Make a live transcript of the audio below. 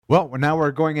Well,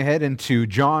 we're going ahead into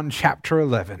John chapter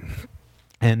 11.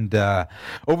 And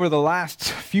over the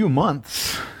last few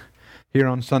months here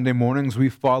on Sunday mornings,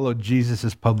 we've followed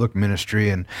Jesus' public ministry.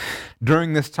 And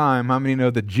during this time, how many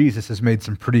know that Jesus has made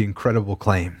some pretty incredible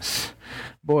claims?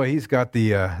 Boy, he's got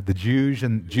the Jews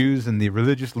and the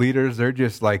religious leaders. They're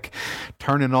just like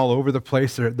turning all over the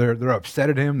place. They're upset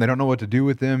at him. They don't know what to do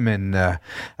with him. And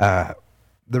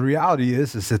the reality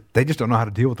is that they just don't know how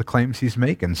to deal with the claims he's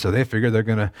making. So they figure they're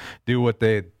going to do what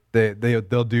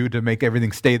they'll do to make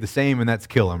everything stay the same, and that's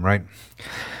kill him, right?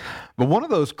 But one of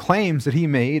those claims that he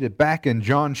made back in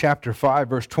John chapter 5,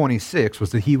 verse 26,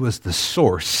 was that he was the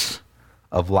source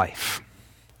of life.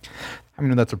 I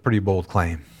mean, that's a pretty bold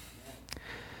claim.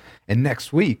 And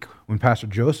next week, when Pastor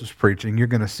Joseph's preaching, you're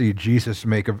going to see Jesus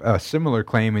make a similar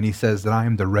claim, and he says that I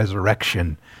am the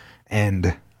resurrection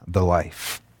and the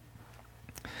life.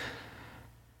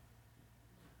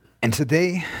 And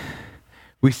today,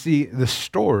 we see the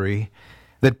story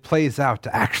that plays out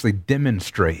to actually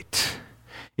demonstrate.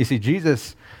 You see,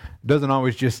 Jesus doesn't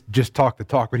always just talk the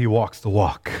talk, but he walks the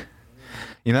walk.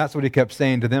 You know, that's what he kept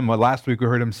saying to them. Well, last week we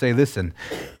heard him say, listen,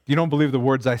 you don't believe the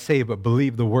words I say, but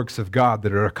believe the works of God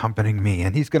that are accompanying me.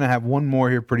 And he's going to have one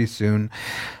more here pretty soon.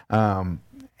 And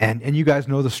you guys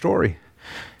know the story.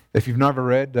 If you've never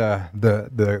read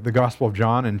the Gospel of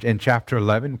John in chapter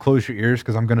 11, close your ears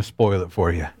because I'm going to spoil it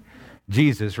for you.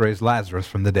 Jesus raised Lazarus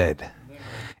from the dead.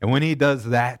 And when he does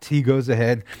that, he goes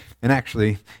ahead, and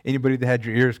actually, anybody that had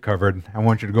your ears covered, I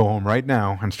want you to go home right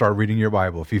now and start reading your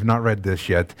Bible. If you've not read this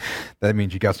yet, that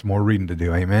means you got some more reading to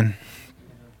do, amen?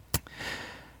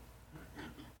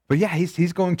 But yeah,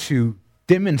 he's going to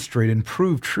demonstrate and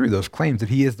prove true those claims that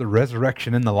he is the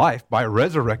resurrection and the life by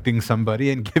resurrecting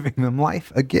somebody and giving them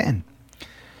life again.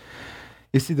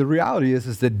 You see, the reality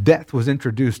is that death was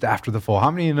introduced after the fall.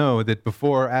 How many of you know that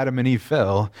before Adam and Eve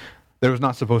fell, there was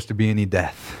not supposed to be any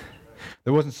death?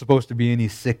 There wasn't supposed to be any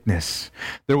sickness.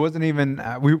 There wasn't even,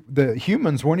 the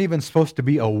humans weren't even supposed to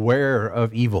be aware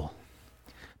of evil.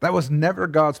 That was never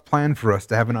God's plan for us,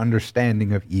 to have an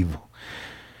understanding of evil.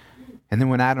 And then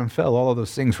when Adam fell, all of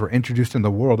those things were introduced in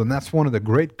the world, and that's one of the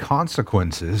great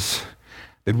consequences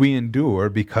that we endure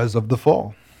because of the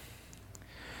fall.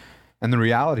 And the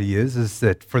reality is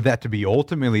that for that to be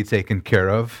ultimately taken care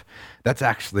of, that's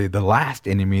actually the last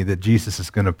enemy that Jesus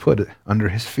is going to put under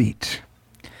his feet.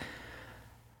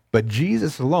 But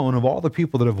Jesus alone, of all the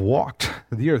people that have walked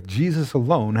the earth, Jesus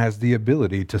alone has the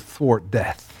ability to thwart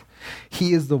death.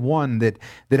 He is the one that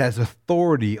has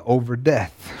authority over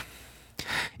death.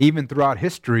 Even throughout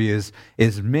history,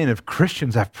 as men of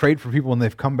Christians have prayed for people and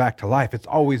they've come back to life, it's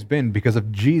always been because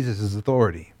of Jesus'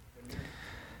 authority.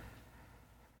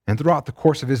 And throughout the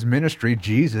course of his ministry,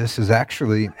 Jesus has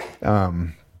actually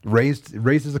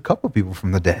raises a couple people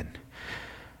from the dead.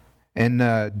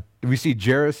 And we see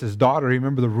Jairus' daughter.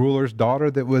 Remember the ruler's daughter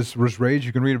that was raised?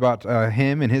 You can read about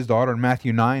him and his daughter in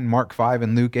Matthew 9, Mark 5,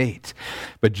 and Luke 8.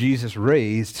 But Jesus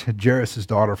raised Jairus'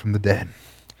 daughter from the dead.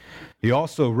 He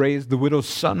also raised the widow's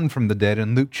son from the dead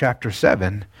in Luke chapter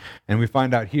 7. And we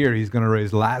find out here he's going to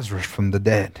raise Lazarus from the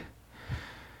dead.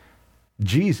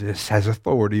 Jesus has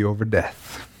authority over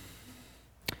death.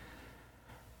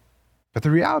 But the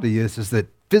reality is that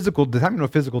physical death, I know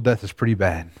physical death is pretty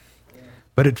bad,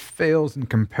 but it fails in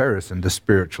comparison to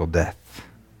spiritual death.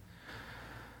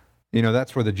 You know,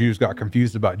 that's where the Jews got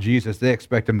confused about Jesus. They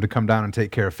expect him to come down and take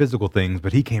care of physical things,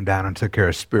 but he came down and took care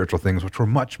of spiritual things, which were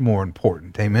much more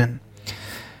important. Amen?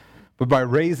 But by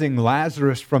raising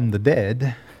Lazarus from the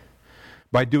dead,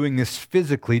 by doing this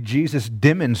physically, Jesus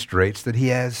demonstrates that he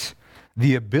has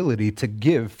the ability to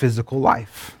give physical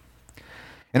life.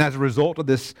 And as a result of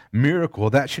this miracle,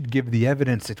 that should give the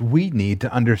evidence that we need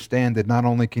to understand that not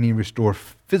only can he restore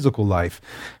physical life,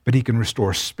 but he can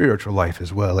restore spiritual life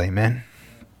as well. Amen?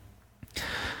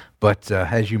 But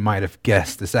as you might have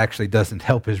guessed, this actually doesn't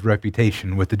help his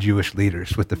reputation with the Jewish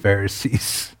leaders, with the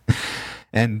Pharisees.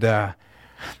 And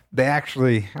they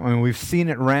actually, I mean, we've seen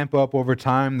it ramp up over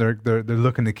time. They're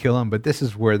looking to kill him, but this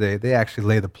is where they actually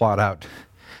lay the plot out.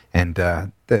 And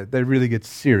they really get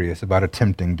serious about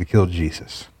attempting to kill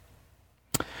Jesus.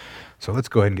 So let's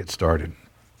go ahead and get started.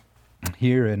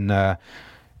 Here in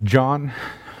John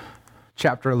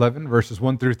chapter 11, verses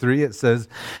 1 through 3, it says,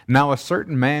 Now a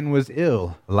certain man was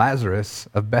ill, Lazarus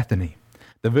of Bethany,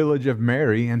 the village of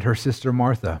Mary and her sister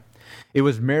Martha. It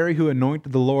was Mary who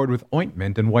anointed the Lord with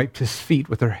ointment and wiped his feet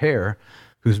with her hair,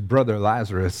 whose brother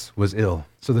Lazarus was ill.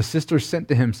 So the sisters sent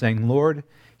to him, saying, Lord,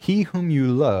 he whom you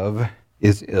love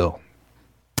is ill.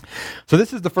 So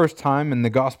this is the first time in the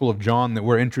Gospel of John that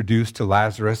we're introduced to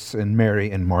Lazarus and Mary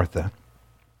and Martha.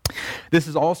 This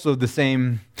is also the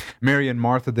same Mary and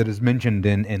Martha that is mentioned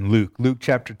in Luke. Luke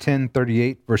chapter 10,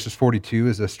 38, verses 42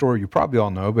 is a story you probably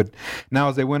all know. But now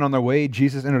as they went on their way,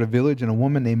 Jesus entered a village, and a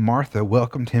woman named Martha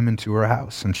welcomed him into her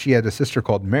house. And she had a sister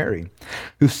called Mary,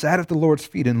 who sat at the Lord's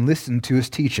feet and listened to his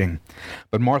teaching.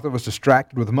 But Martha was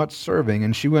distracted with much serving,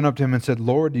 and she went up to him and said,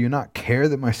 Lord, do you not care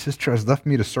that my sister has left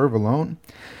me to serve alone?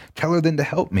 Tell her then to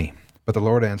help me. But the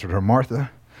Lord answered her,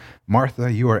 Martha,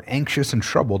 Martha, you are anxious and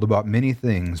troubled about many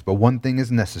things, but one thing is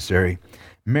necessary.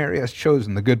 Mary has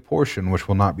chosen the good portion, which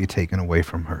will not be taken away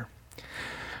from her.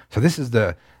 So this is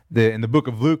in the book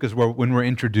of Luke is when we're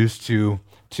introduced to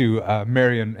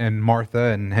Mary and Martha,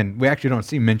 and we actually don't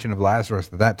see mention of Lazarus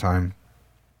at that time.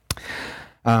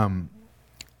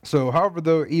 So, however,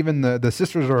 though, even the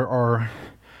sisters are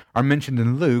mentioned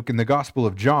in Luke, and the Gospel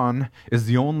of John is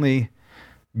the only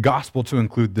gospel to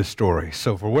include this story.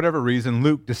 So for whatever reason,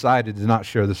 Luke decided to not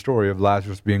share the story of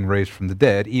Lazarus being raised from the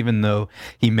dead, even though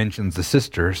he mentions the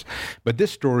sisters. But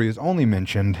this story is only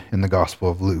mentioned in the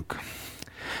Gospel of Luke.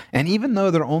 And even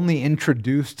though they're only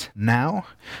introduced now,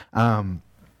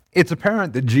 it's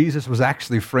apparent that Jesus was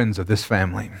actually friends of this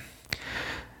family.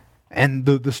 And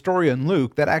the story in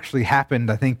Luke, that actually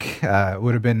happened, I think,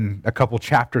 would have been a couple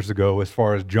chapters ago as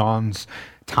far as John's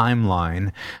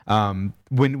timeline.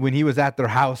 When he was at their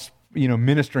house,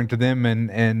 ministering to them,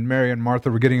 and Mary and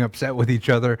Martha were getting upset with each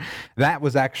other, that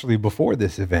was actually before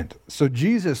this event. So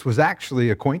Jesus was actually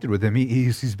acquainted with them.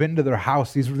 He's been to their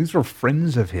house. These were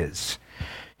friends of his.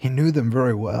 He knew them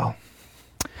very well.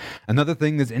 Another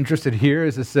thing that's interesting here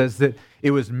is it says that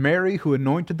it was Mary who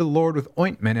anointed the Lord with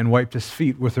ointment and wiped his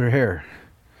feet with her hair.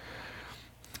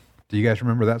 Do you guys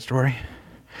remember that story?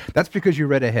 That's because you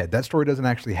read ahead. That story doesn't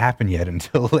actually happen yet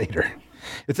until later.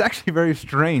 It's actually very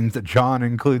strange that John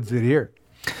includes it here.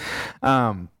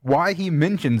 Why he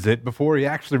mentions it before he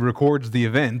actually records the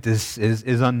event is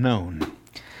unknown.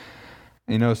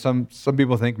 Some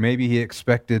people think maybe he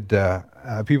expected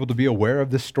people to be aware of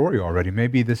this story already.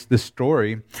 Maybe this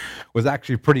story was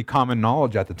actually pretty common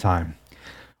knowledge at the time.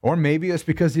 Or maybe it's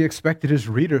because he expected his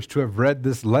readers to have read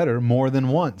this letter more than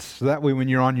once. So that way when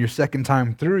you're on your second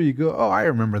time through, you go, oh, I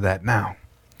remember that now.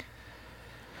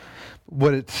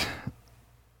 What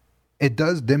it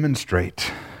does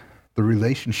demonstrate the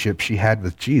relationship she had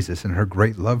with Jesus and her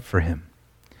great love for him.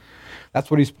 That's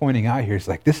what he's pointing out here. It's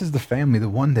like, this is the family, the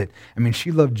one that,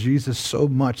 she loved Jesus so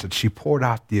much that she poured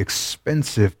out the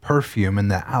expensive perfume in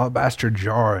the alabaster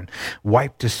jar and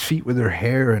wiped his feet with her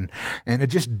hair. And it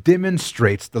just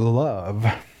demonstrates the love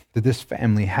that this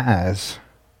family has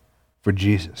for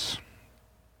Jesus.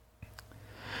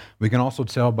 We can also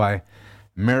tell by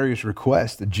Mary's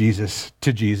request that Jesus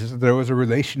that there was a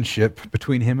relationship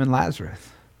between him and Lazarus.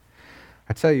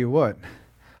 I tell you what,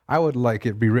 I would like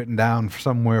it be written down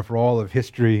somewhere for all of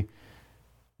history,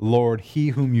 Lord, he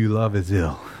whom you love is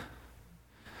ill.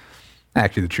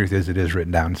 Actually, the truth is it is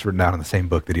written down. It's written down in the same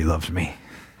book that he loves me.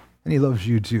 And he loves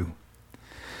you too.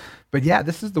 But yeah,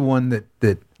 this is the one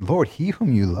that Lord, he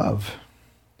whom you love.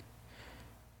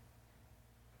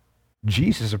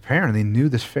 Jesus apparently knew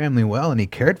this family well, and he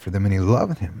cared for them, and he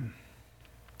loved him.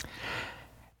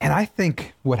 And I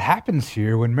think what happens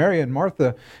here when Mary and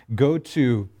Martha go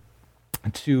to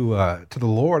the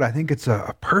Lord, I think it's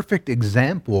a perfect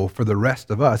example for the rest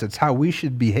of us. It's how we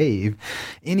should behave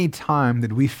any time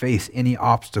that we face any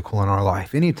obstacle in our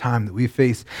life, any time that we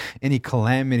face any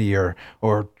calamity, or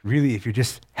really if you're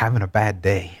just having a bad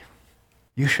day.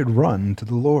 You should run to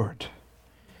the Lord.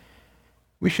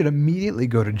 We should immediately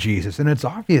go to Jesus. And it's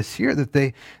obvious here that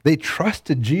they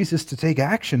trusted Jesus to take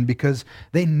action because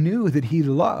they knew that he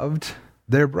loved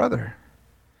their brother.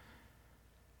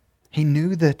 He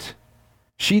knew that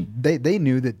they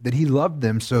knew that he loved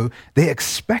them, so they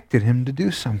expected him to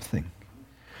do something.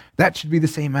 That should be the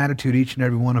same attitude each and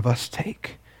every one of us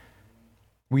take.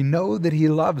 We know that he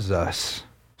loves us,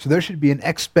 so there should be an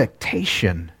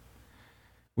expectation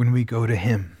when we go to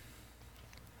him.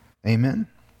 Amen?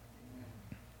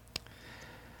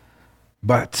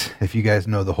 But if you guys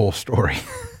know the whole story,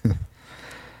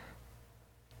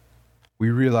 we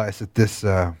realize that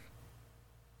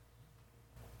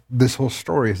this whole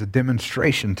story is a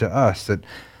demonstration to us that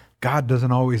God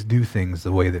doesn't always do things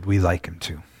the way that we like him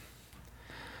to.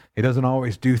 He doesn't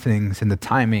always do things in the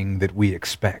timing that we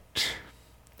expect.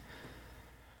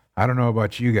 I don't know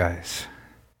about you guys,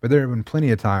 but there have been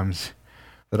plenty of times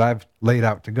that I've laid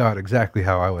out to God exactly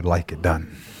how I would like it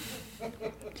done.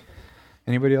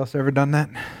 Anybody else ever done that?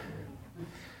 Has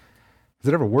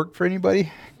it ever worked for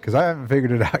anybody? Because I haven't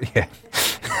figured it out yet.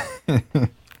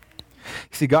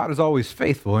 See, God is always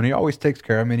faithful, and he always takes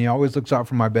care of me, and he always looks out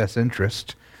for my best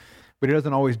interest, but he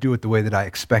doesn't always do it the way that I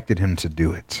expected him to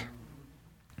do it.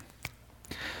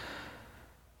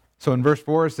 So in verse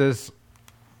 4 it says,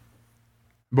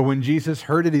 but when Jesus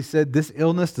heard it, he said, this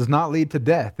illness does not lead to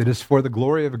death. It is for the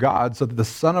glory of God, so that the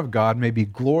Son of God may be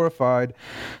glorified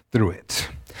through it.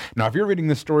 Now, if you're reading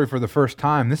this story for the first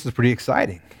time, this is pretty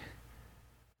exciting.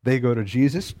 They go to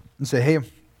Jesus and say, hey,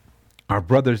 our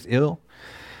brother's ill.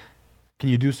 Can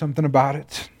you do something about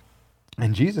it?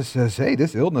 And Jesus says, hey,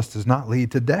 this illness does not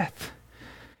lead to death.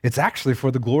 It's actually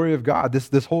for the glory of God.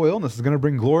 This whole illness is going to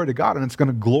bring glory to God, and it's going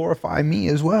to glorify me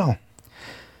as well.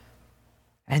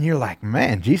 And you're like,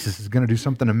 man, Jesus is going to do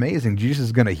something amazing. Jesus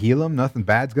is going to heal him. Nothing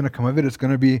bad's going to come of it. It's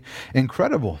going to be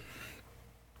incredible.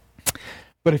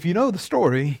 But if you know the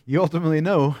story, you ultimately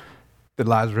know that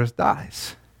Lazarus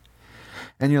dies.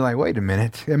 And you're like, wait a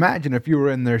minute. Imagine if you were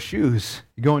in their shoes.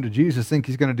 You go into Jesus, think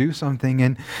he's going to do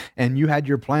something, and you had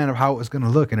your plan of how it was going to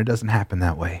look, and it doesn't happen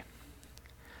that way.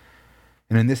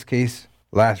 And in this case,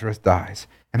 Lazarus dies.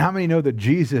 And how many know that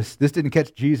this didn't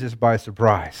catch Jesus by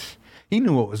surprise? He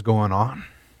knew what was going on.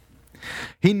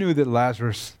 He knew that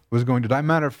Lazarus was going to die.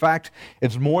 Matter of fact,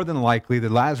 it's more than likely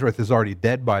that Lazarus is already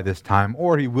dead by this time,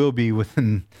 or he will be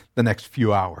within the next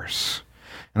few hours.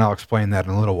 And I'll explain that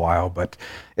in a little while, but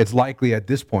it's likely at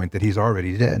this point that he's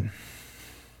already dead.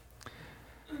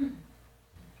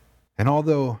 And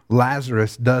although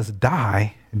Lazarus does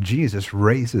die, Jesus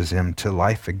raises him to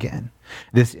life again.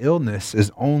 This illness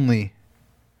is only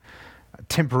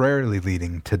temporarily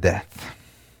leading to death.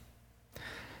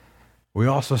 We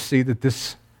also see that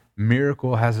this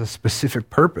miracle has a specific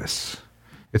purpose.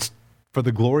 It's for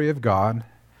the glory of God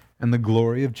and the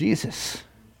glory of Jesus.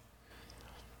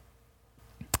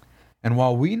 And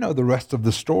while we know the rest of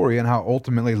the story and how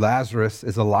ultimately Lazarus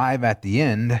is alive at the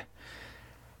end,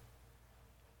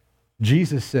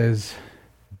 Jesus says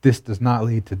this does not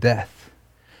lead to death.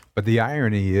 But the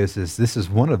irony is this is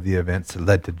one of the events that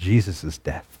led to Jesus'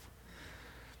 death.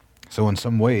 So in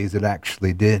some ways it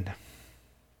actually did.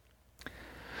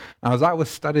 Now, as I was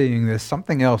studying this,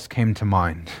 something else came to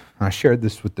mind. I shared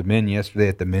this with the men yesterday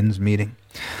at the men's meeting.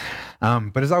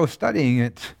 But as I was studying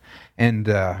it,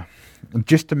 and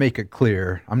just to make it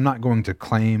clear, I'm not going to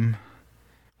claim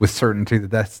with certainty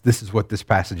that this is what this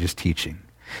passage is teaching.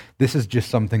 This is just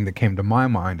something that came to my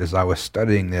mind as I was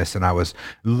studying this and I was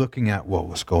looking at what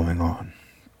was going on.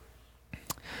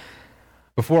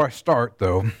 Before I start,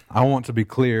 though, I want to be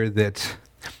clear that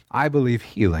I believe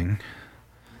healing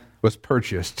was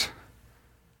purchased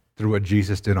through what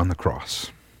Jesus did on the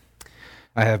cross.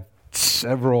 I have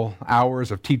several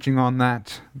hours of teaching on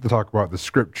that to talk about the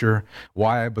scripture,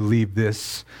 why I believe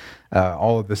this,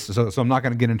 all of this. So I'm not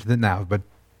going to get into that now, but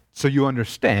so you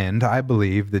understand, I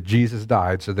believe that Jesus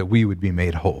died so that we would be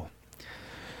made whole.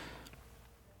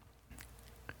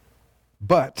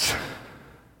 But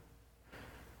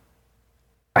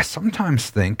I sometimes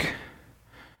think,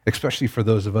 especially for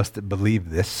those of us that believe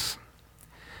this,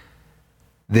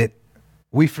 that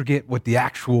we forget what the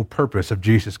actual purpose of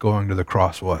Jesus going to the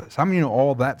cross was. I mean,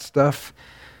 all that stuff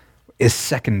is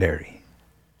secondary.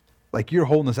 Like your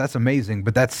wholeness, that's amazing,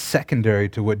 but that's secondary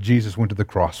to what Jesus went to the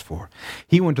cross for.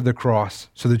 He went to the cross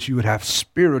so that you would have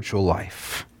spiritual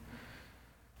life.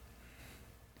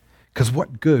 Because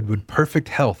what good would perfect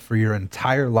health for your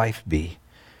entire life be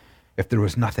if there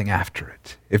was nothing after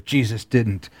it? If Jesus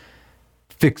didn't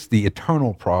fix the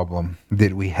eternal problem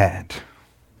that we had?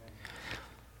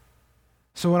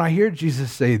 So when I hear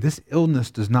Jesus say, this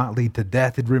illness does not lead to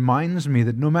death, it reminds me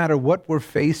that no matter what we're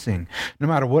facing, no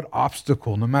matter what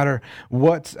obstacle, no matter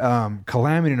what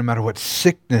calamity, no matter what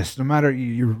sickness, no matter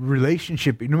your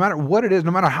relationship, no matter what it is, no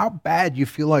matter how bad you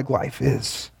feel like life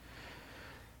is,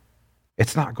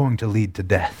 it's not going to lead to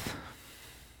death.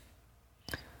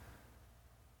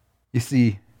 You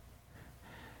see,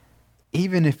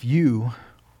 even if you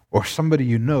or somebody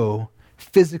you know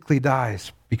physically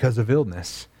dies because of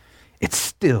illness, it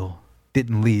still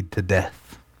didn't lead to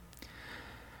death.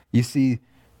 You see,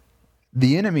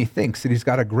 the enemy thinks that he's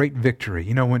got a great victory.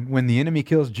 You know, when the enemy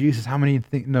kills Jesus, how many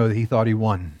know that he thought he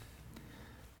won?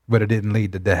 But it didn't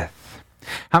lead to death.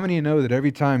 How many know that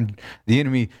every time the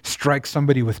enemy strikes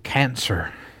somebody with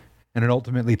cancer and it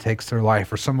ultimately takes their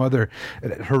life, or some other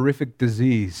horrific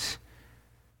disease,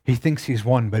 he thinks he's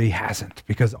won, but he hasn't,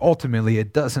 because ultimately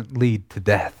it doesn't lead to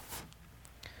death.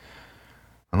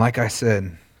 And like I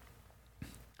said,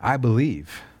 I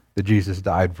believe that Jesus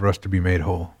died for us to be made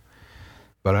whole.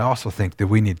 But I also think that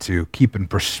we need to keep in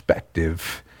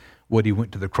perspective what he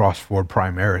went to the cross for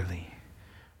primarily.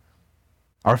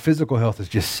 Our physical health is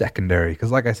just secondary,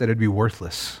 because like I said, it'd be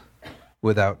worthless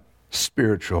without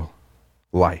spiritual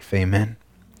life. Amen?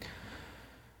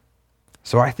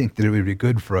 So I think that it would be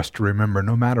good for us to remember,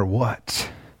 no matter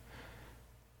what,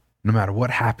 no matter what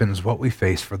happens, what we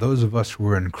face, for those of us who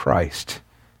are in Christ,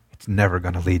 it's never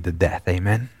going to lead to death.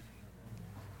 Amen?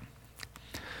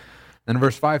 Then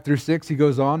verse 5 through 6, he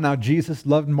goes on, now Jesus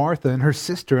loved Martha and her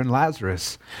sister and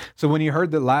Lazarus. So when he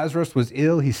heard that Lazarus was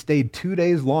ill, he stayed 2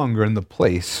 days longer in the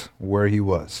place where he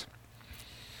was.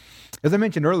 As I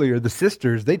mentioned earlier, the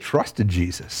sisters, they trusted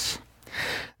Jesus.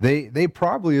 They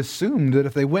probably assumed that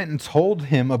if they went and told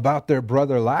him about their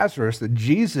brother Lazarus, that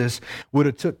Jesus would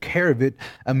have took care of it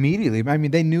immediately. I mean,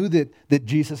 they knew that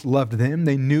Jesus loved them.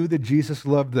 They knew that Jesus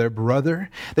loved their brother.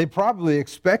 They probably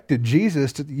expected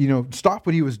Jesus to, stop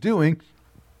what he was doing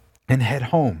and head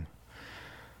home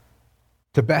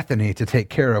to Bethany to take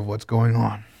care of what's going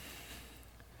on.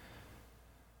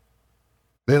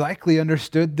 They likely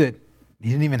understood that he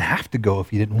didn't even have to go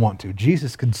if he didn't want to.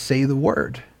 Jesus could say the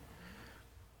word.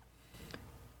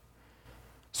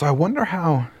 So I wonder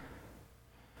how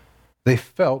they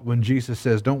felt when Jesus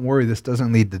says, don't worry, this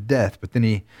doesn't lead to death. But then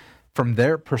he, from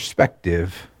their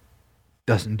perspective,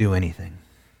 doesn't do anything.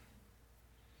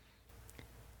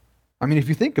 I mean, if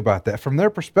you think about that, from their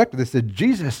perspective, they said,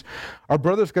 Jesus, our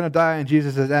brother's going to die. And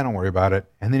Jesus says, don't worry about it.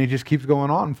 And then he just keeps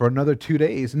going on for another 2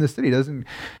 days in the city.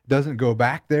 Doesn't go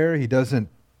back there. He doesn't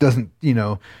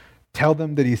tell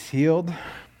them that he's healed.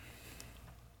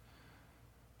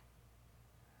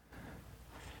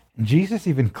 Jesus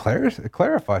even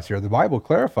clarifies here. The Bible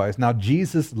clarifies. Now,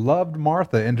 Jesus loved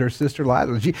Martha and her sister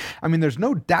Lazarus. There's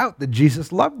no doubt that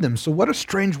Jesus loved them. So what a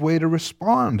strange way to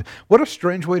respond. What a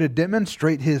strange way to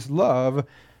demonstrate his love,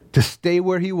 to stay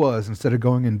where he was instead of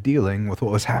going and dealing with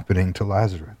what was happening to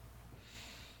Lazarus.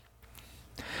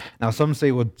 Now, some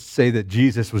would say that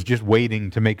Jesus was just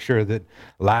waiting to make sure that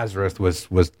Lazarus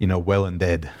was well and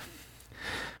dead.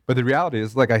 But the reality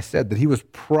is, like I said, that he was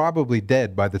probably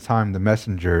dead by the time the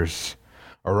messengers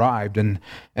arrived. And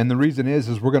the reason is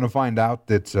we're going to find out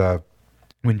that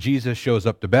when Jesus shows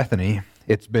up to Bethany,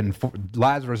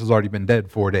 Lazarus has already been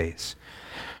dead 4 days.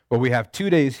 But we have 2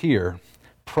 days here.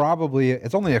 Probably,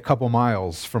 it's only a couple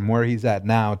miles from where he's at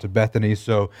now to Bethany,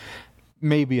 so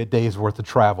maybe a day's worth of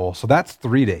travel. So that's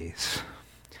 3 days.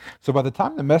 So by the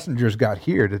time the messengers got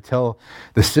here to tell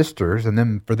the sisters and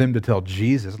then for them to tell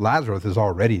Jesus, Lazarus is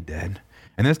already dead.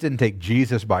 And this didn't take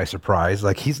Jesus by surprise.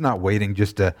 Like, he's not waiting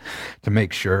just to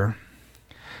make sure.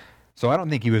 So I don't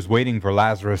think he was waiting for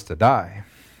Lazarus to die.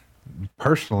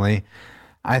 Personally,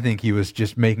 I think he was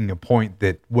just making a point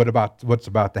that what's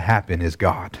about to happen is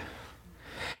God.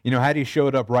 Had he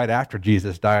showed up right after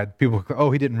Jesus died, people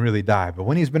go, he didn't really die. But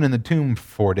when he's been in the tomb for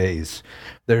 4 days,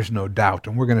 there's no doubt.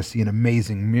 And we're going to see an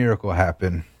amazing miracle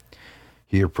happen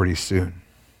here pretty soon.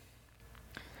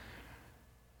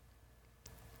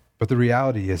 But the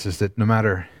reality is that no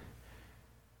matter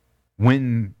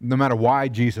why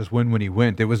Jesus went when he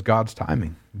went, it was God's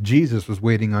timing. Jesus was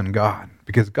waiting on God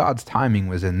because God's timing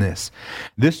was in this.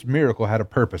 This miracle had a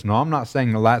purpose. Now, I'm not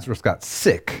saying that Lazarus got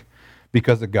sick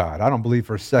because of God. I don't believe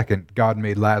for a second God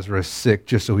made Lazarus sick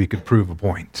just so he could prove a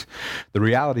point. The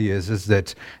reality is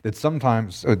that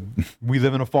sometimes we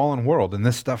live in a fallen world and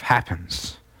this stuff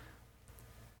happens.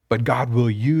 But God will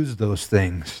use those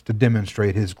things to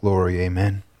demonstrate his glory.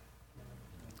 Amen.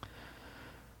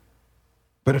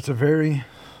 But it's a very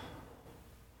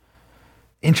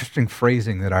interesting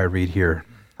phrasing that I read here.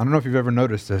 I don't know if you've ever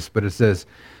noticed this, but it says,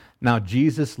 now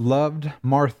Jesus loved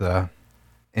Martha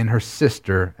and her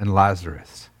sister and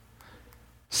Lazarus.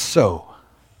 So,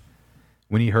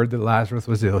 when he heard that Lazarus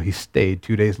was ill, he stayed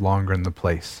 2 days longer in the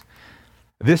place.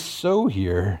 This so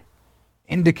here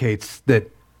indicates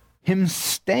that him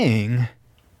staying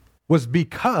was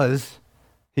because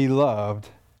he loved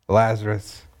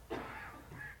Lazarus,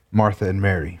 Martha, and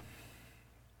Mary.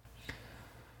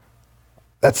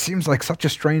 That seems like such a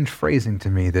strange phrasing to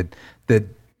me, that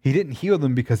he didn't heal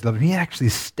them because he loved them. He actually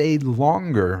stayed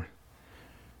longer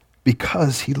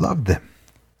because he loved them.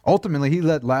 Ultimately, he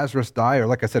let Lazarus die, or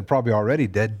like I said, probably already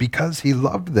dead, because he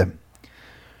loved them.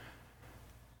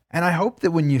 And I hope that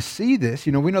when you see this,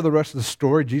 we know the rest of the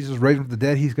story. Jesus raised him from the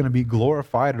dead. He's going to be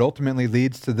glorified. It ultimately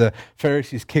leads to the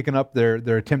Pharisees kicking up their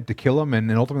attempt to kill him, and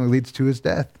it ultimately leads to his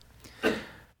death.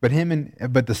 But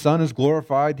the Son is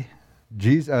glorified.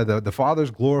 The Father's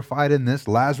glorified in this.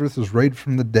 Lazarus is raised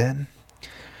from the dead.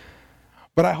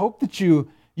 But I hope that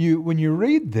you when you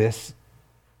read this,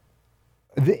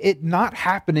 it not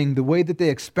happening the way that they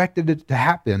expected it to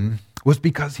happen was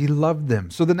because he loved them.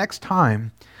 So the next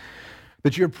time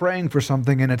that you're praying for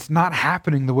something and it's not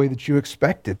happening the way that you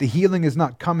expect it, the healing is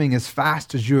not coming as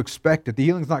fast as you expected, the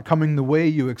healing's not coming the way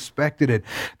you expected it,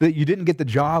 that you didn't get the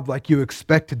job like you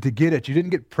expected to get it, you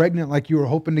didn't get pregnant like you were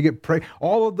hoping to get pregnant,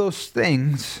 all of those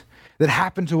things that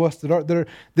happen to us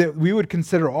that we would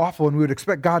consider awful and we would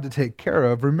expect God to take care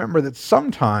of, remember that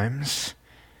sometimes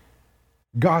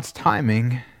God's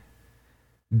timing,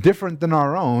 different than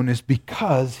our own, is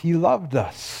because He loved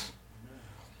us.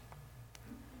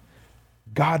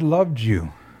 God loved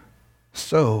you,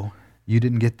 so you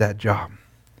didn't get that job.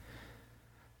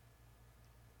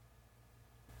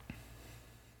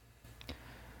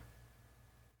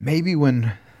 Maybe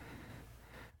when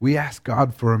we ask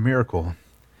God for a miracle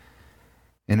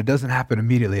and it doesn't happen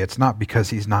immediately, it's not because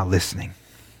He's not listening.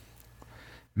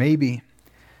 Maybe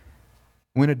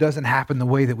when it doesn't happen the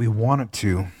way that we want it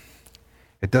to,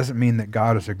 it doesn't mean that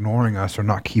God is ignoring us or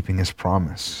not keeping His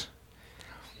promise.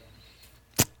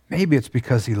 Maybe it's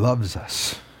because He loves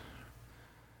us.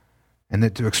 And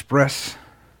that to express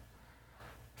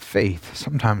faith,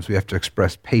 sometimes we have to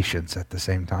express patience at the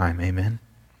same time. Amen?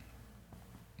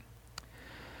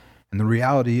 And the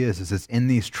reality is it's in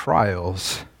these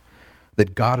trials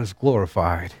that God is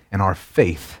glorified and our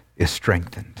faith is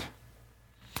strengthened.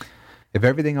 If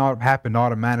everything happened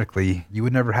automatically, you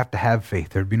would never have to have faith.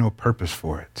 There would be no purpose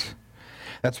for it.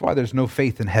 That's why there's no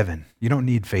faith in heaven. You don't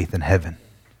need faith in heaven.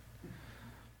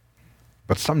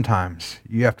 But sometimes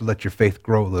you have to let your faith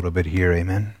grow a little bit here.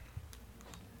 Amen?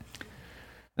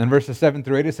 In verses 7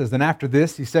 through 8, it says, Then after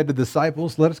this, He said to the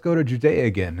disciples, Let us go to Judea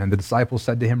again. And the disciples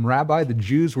said to Him, Rabbi, the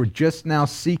Jews were just now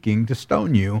seeking to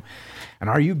stone you, and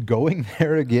are you going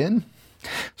there again?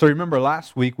 So remember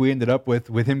last week we ended up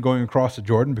with Him going across the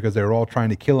Jordan because they were all trying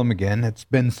to kill Him again. It's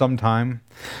been some time.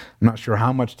 I'm not sure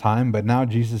how much time, but now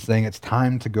Jesus is saying it's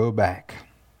time to go back.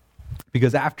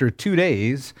 Because after 2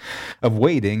 days of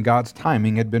waiting, God's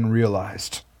timing had been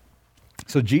realized.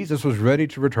 So Jesus was ready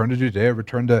to return to Judea,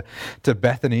 return to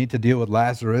Bethany to deal with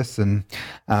Lazarus, and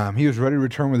He was ready to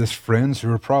return with His friends who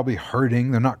were probably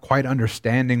hurting. They're not quite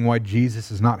understanding why Jesus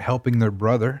is not helping their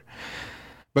brother.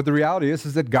 But the reality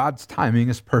is that God's timing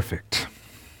is perfect.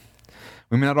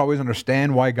 We may not always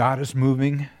understand why God is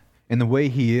moving in the way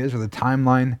He is or the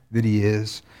timeline that He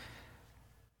is,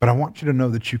 but I want you to know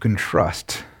that you can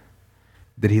trust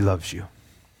that He loves you.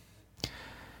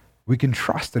 We can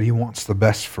trust that He wants the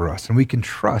best for us, and we can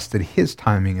trust that His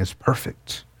timing is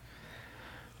perfect.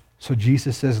 So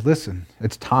Jesus says, listen,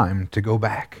 it's time to go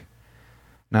back.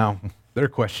 Now, they're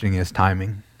questioning His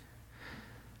timing,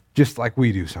 just like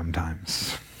we do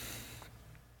sometimes.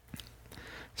 He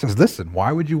says, listen,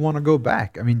 why would you want to go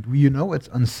back? I mean, you know it's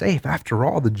unsafe. After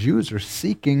all, the Jews are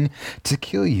seeking to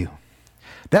kill you.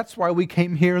 That's why we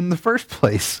came here in the first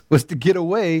place, was to get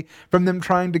away from them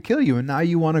trying to kill you. And now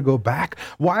you want to go back?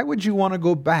 Why would you want to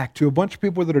go back to a bunch of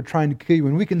people that are trying to kill you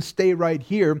when we can stay right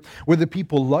here where the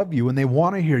people love you and they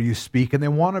want to hear you speak and they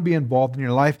want to be involved in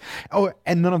your life? Oh,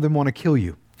 and none of them want to kill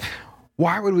you.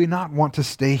 Why would we not want to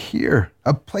stay here,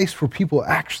 a place where people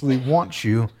actually want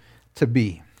you to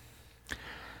be?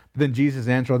 But then Jesus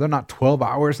answered, there are not 12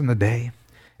 hours in the day.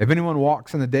 If anyone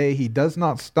walks in the day, he does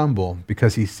not stumble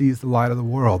because he sees the light of the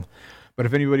world. But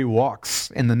if anybody walks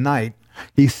in the night,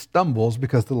 he stumbles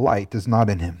because the light is not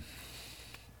in him.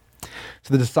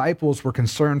 So the disciples were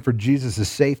concerned for Jesus'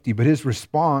 safety, but his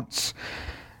response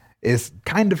is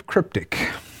kind of cryptic.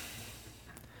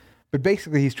 But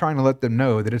basically, he's trying to let them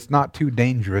know that it's not too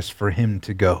dangerous for him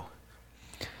to go.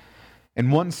 In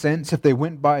one sense, if they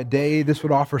went by day, this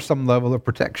would offer some level of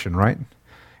protection, right?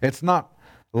 It's not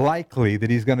likely that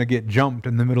he's going to get jumped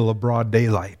in the middle of broad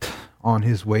daylight on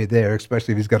his way there,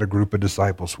 especially if he's got a group of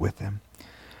disciples with him.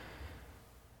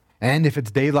 And if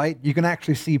it's daylight, you can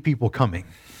actually see people coming.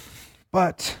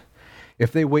 But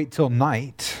if they wait till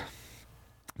night,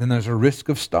 then there's a risk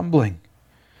of stumbling.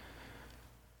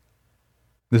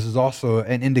 This is also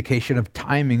an indication of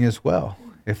timing as well.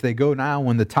 If they go now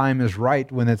when the time is right,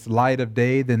 when it's light of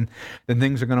day, then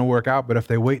things are going to work out. But if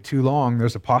they wait too long,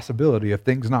 there's a possibility of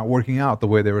things not working out the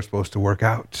way they were supposed to work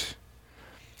out.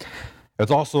 It's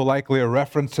also likely a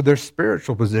reference to their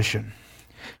spiritual position.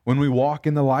 When we walk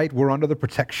in the light, we're under the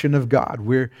protection of God.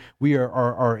 We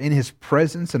are in His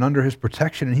presence and under His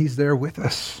protection, and He's there with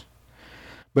us.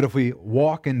 But if we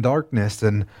walk in darkness,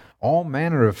 then all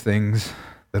manner of things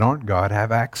that aren't God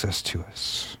have access to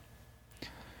us.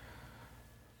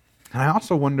 And I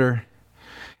also wonder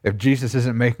if Jesus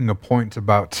isn't making a point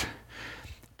about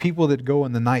people that go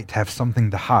in the night have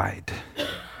something to hide.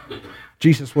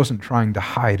 Jesus wasn't trying to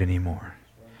hide anymore.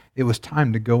 It was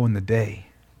time to go in the day,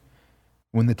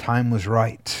 when the time was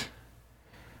right,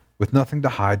 with nothing to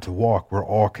hide, to walk where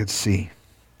all could see.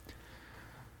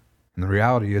 And the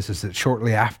reality is that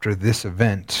shortly after this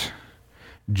event,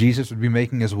 Jesus would be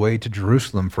making his way to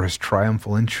Jerusalem for his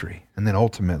triumphal entry, and then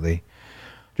ultimately,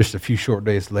 just a few short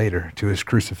days later, to his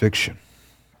crucifixion.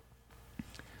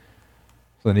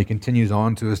 So then he continues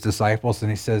on to his disciples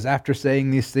and he says, after saying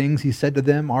these things, he said to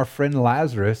them, our friend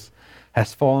Lazarus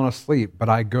has fallen asleep, but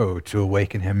I go to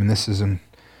awaken him. And this is in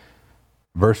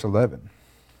verse 11.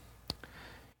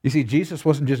 You see, Jesus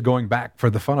wasn't just going back for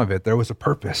the fun of it. There was a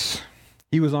purpose.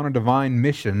 He was on a divine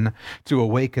mission to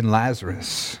awaken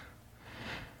Lazarus.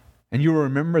 And you will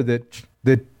remember that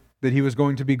he was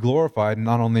going to be glorified,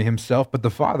 not only himself, but the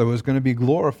Father was going to be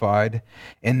glorified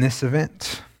in this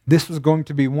event. This was going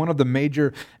to be one of the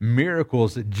major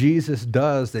miracles that Jesus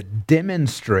does that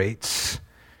demonstrates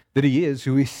that he is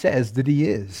who he says that he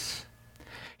is.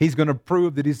 He's going to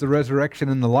prove that he's the resurrection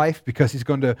and the life because he's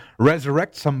going to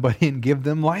resurrect somebody and give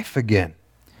them life again.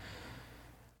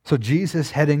 So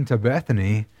Jesus heading to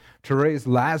Bethany to raise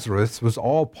Lazarus was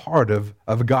all part of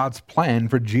God's plan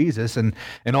for Jesus. And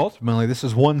ultimately, this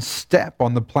is one step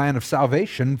on the plan of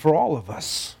salvation for all of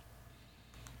us.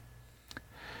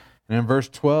 And in verse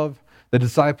 12, the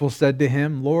disciples said to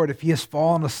him, Lord, if he has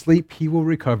fallen asleep, he will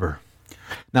recover.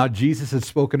 Now, Jesus had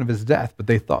spoken of his death, but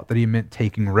they thought that he meant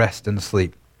taking rest and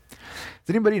sleep.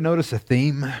 Does anybody notice a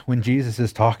theme when Jesus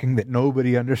is talking that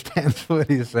nobody understands what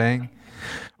he's saying?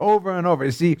 Over and over.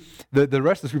 You see, the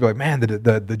rest of the people are like, man,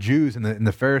 the Jews and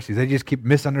the Pharisees, they just keep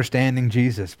misunderstanding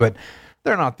Jesus. But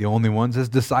they're not the only ones. His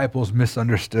disciples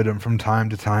misunderstood him from time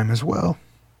to time as well.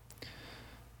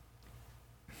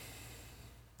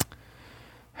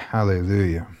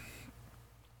 Hallelujah.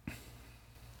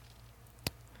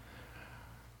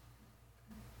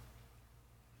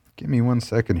 Give me 1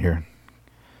 second here,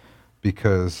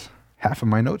 because half of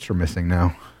my notes are missing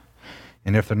now.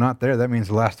 And if they're not there, that means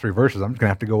the last 3 verses, I'm just going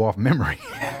to have to go off memory.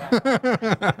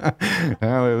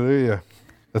 Hallelujah.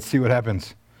 Let's see what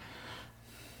happens.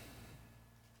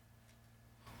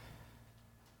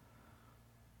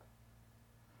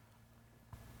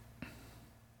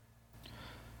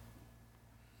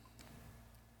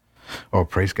 Oh,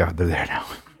 praise God, they're there now.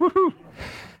 Woo-hoo.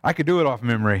 I could do it off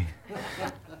memory.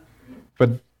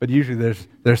 But usually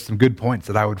there's some good points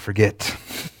that I would forget.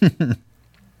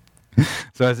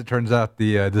 So as it turns out,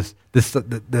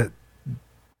 the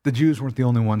Jews weren't the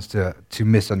only ones to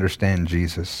misunderstand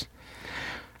Jesus.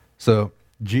 So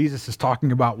Jesus is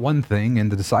talking about one thing,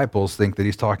 and the disciples think that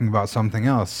he's talking about something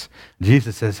else.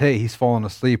 Jesus says, hey, he's fallen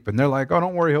asleep. And they're like, oh,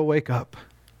 don't worry, he'll wake up.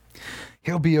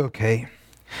 He'll be okay.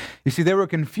 You see, they were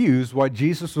confused why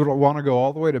Jesus would want to go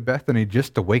all the way to Bethany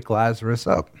just to wake Lazarus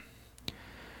up.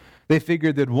 They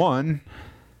figured that, one,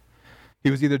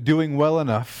 he was either doing well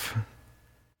enough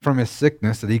from his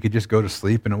sickness that he could just go to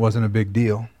sleep and it wasn't a big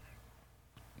deal.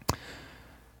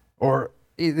 Or,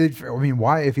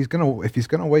 why, if he's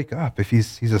gonna wake up, if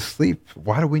he's asleep,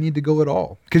 why do we need to go at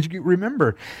all? Because you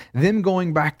remember, them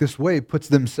going back this way puts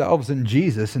themselves and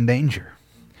Jesus in danger,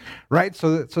 right?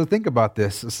 So think about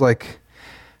this. It's like,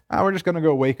 we're just gonna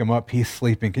go wake him up. He's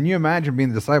sleeping. Can you imagine being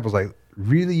the disciples like,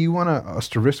 really, you want us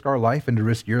to risk our life and to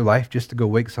risk your life just to go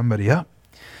wake somebody up?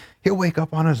 He'll wake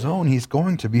up on his own. He's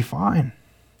going to be fine.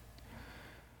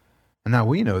 And now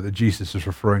we know that Jesus is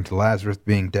referring to Lazarus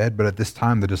being dead, but at this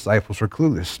time the disciples were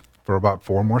clueless for about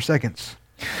 4 more seconds.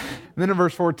 And then in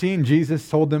verse 14, Jesus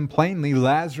told them plainly,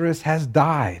 Lazarus has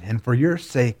died, and for your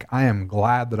sake I am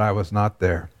glad that I was not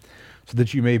there, so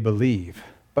that you may believe.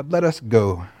 But let us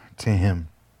go to him.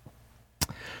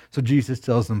 So Jesus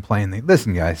tells them plainly,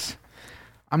 listen guys,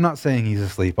 I'm not saying he's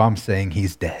asleep, I'm saying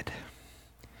he's dead.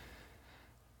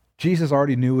 Jesus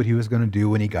already knew what he was going to do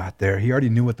when he got there. He already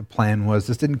knew what the plan was.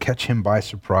 This didn't catch him by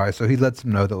surprise, so he lets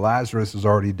them know that Lazarus is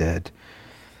already dead.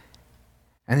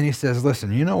 And then he says,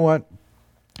 listen, you know what?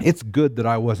 It's good that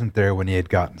I wasn't there when he had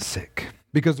gotten sick.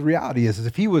 Because the reality is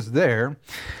if he was there,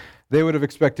 they would have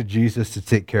expected Jesus to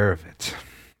take care of it.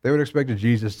 They would have expected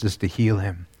Jesus just to heal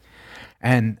him.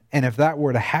 And if that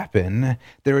were to happen,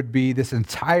 there would be this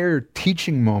entire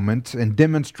teaching moment and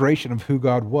demonstration of who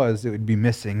God was that would be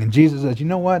missing. And Jesus says, you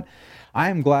know what?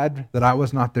 I am glad that I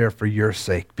was not there for your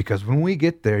sake, because when we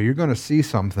get there, you're going to see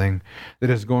something that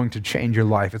is going to change your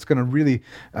life. It's going to really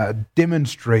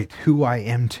demonstrate who I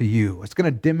am to you. It's going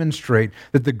to demonstrate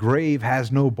that the grave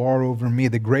has no bar over me.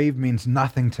 The grave means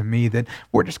nothing to me, that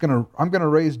I'm going to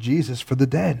raise Jesus for the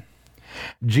dead.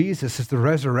 Jesus is the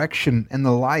resurrection and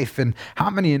the life. And how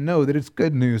many of you know that it's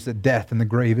good news that death and the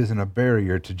grave isn't a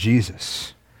barrier to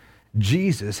Jesus?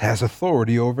 Jesus has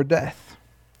authority over death.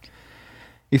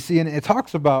 You see, and it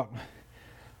talks about,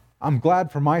 I'm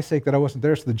glad for my sake that I wasn't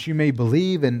there so that you may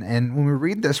believe. And when we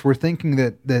read this, we're thinking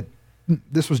that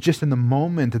this was just in the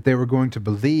moment that they were going to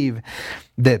believe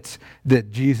that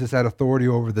Jesus had authority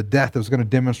over the death that was going to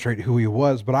demonstrate who he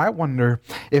was. But I wonder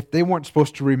if they weren't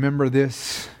supposed to remember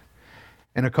this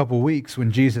in a couple weeks when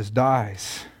Jesus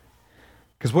dies.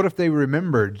 Because what if they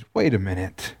remembered, wait a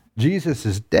minute, Jesus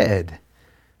is dead,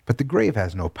 but the grave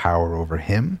has no power over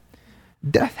him.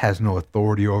 Death has no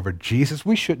authority over Jesus.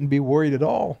 We shouldn't be worried at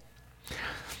all.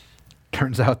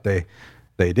 Turns out they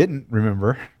didn't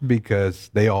remember, because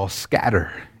they all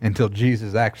scatter until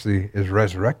Jesus actually is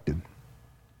resurrected.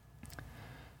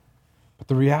 But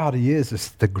the reality is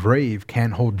the grave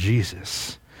can't hold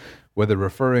Jesus. Whether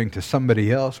referring to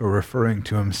somebody else or referring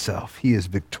to himself, he is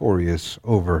victorious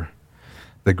over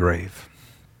the grave.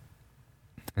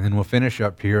 And then we'll finish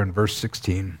up here in verse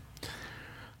 16.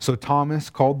 So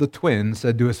Thomas, called the twin,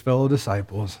 said to his fellow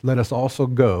disciples, "Let us also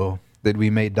go, that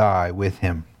we may die with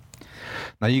him."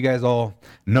 Now you guys all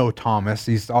know Thomas.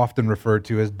 He's often referred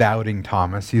to as Doubting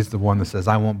Thomas. He's the one that says,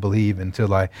 "I won't believe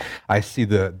until I see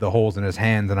the holes in his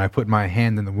hands and I put my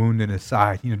hand in the wound in his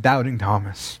side." Doubting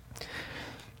Thomas.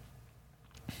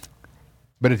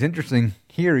 But it's interesting,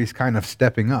 here he's kind of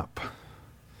stepping up.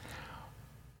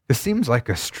 This seems like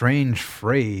a strange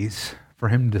phrase for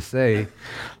him to say.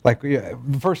 The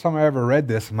first time I ever read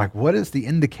this, I'm like, what is the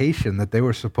indication that they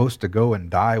were supposed to go and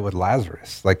die with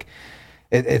Lazarus?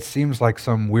 It seems like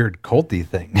some weird culty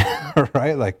thing,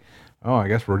 right? I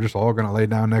guess we're just all going to lay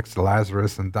down next to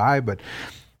Lazarus and die. But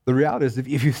the reality is,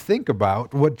 if you think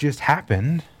about what just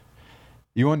happened,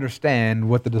 you understand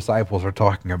what the disciples are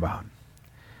talking about.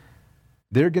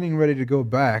 They're getting ready to go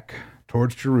back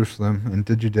towards Jerusalem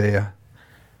into Judea.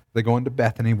 They go into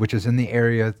Bethany, which is in the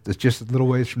area that's just a little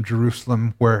ways from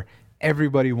Jerusalem, where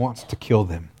everybody wants to kill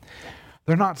them.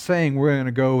 They're not saying we're going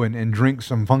to go and drink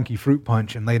some funky fruit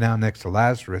punch and lay down next to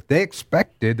Lazarus. They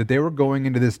expected that they were going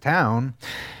into this town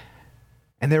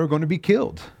and they were going to be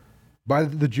killed by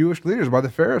the Jewish leaders, by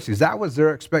the Pharisees. That was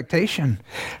their expectation.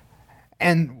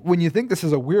 And when you think this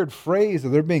is a weird phrase, that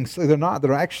they're not.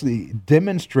 They're actually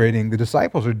demonstrating, the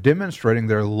disciples are demonstrating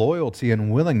their loyalty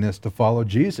and willingness to follow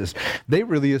Jesus. They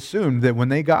really assumed that when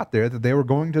they got there that they were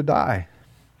going to die.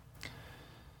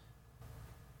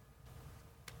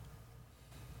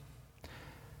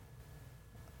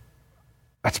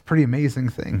 That's a pretty amazing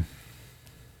thing.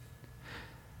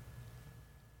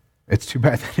 It's too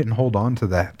bad they didn't hold on to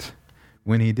that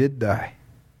when he did die.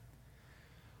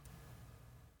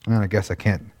 And I guess I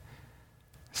can't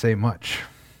say much.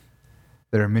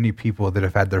 There are many people that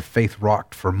have had their faith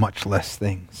rocked for much less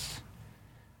things.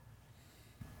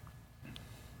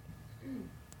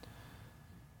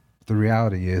 The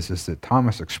reality is that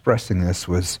Thomas expressing this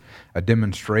was a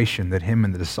demonstration that him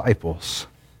and the disciples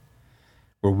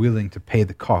were willing to pay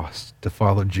the cost to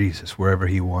follow Jesus wherever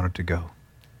he wanted to go.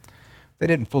 They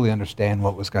didn't fully understand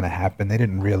what was going to happen. They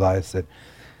didn't realize that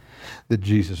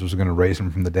Jesus was going to raise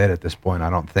him from the dead at this point, I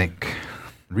don't think.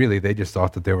 Really, they just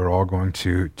thought that they were all going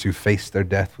to face their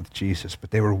death with Jesus,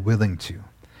 but they were willing to.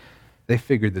 They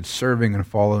figured that serving and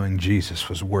following Jesus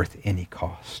was worth any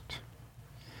cost.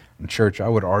 In church, I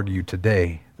would argue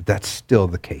today that that's still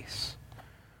the case.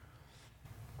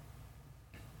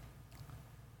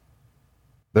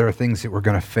 There are things that we're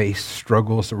going to face,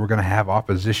 struggles that we're going to have,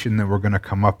 opposition that we're going to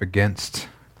come up against.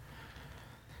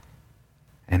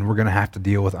 And we're going to have to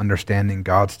deal with understanding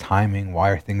God's timing. Why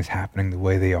are things happening the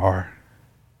way they are?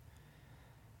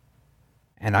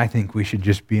 And I think we should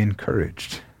just be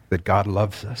encouraged that God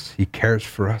loves us. He cares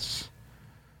for us.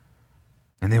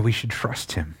 And that we should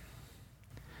trust him.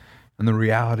 And the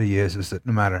reality is that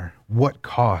no matter what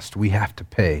cost we have to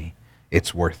pay,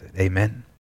 it's worth it. Amen?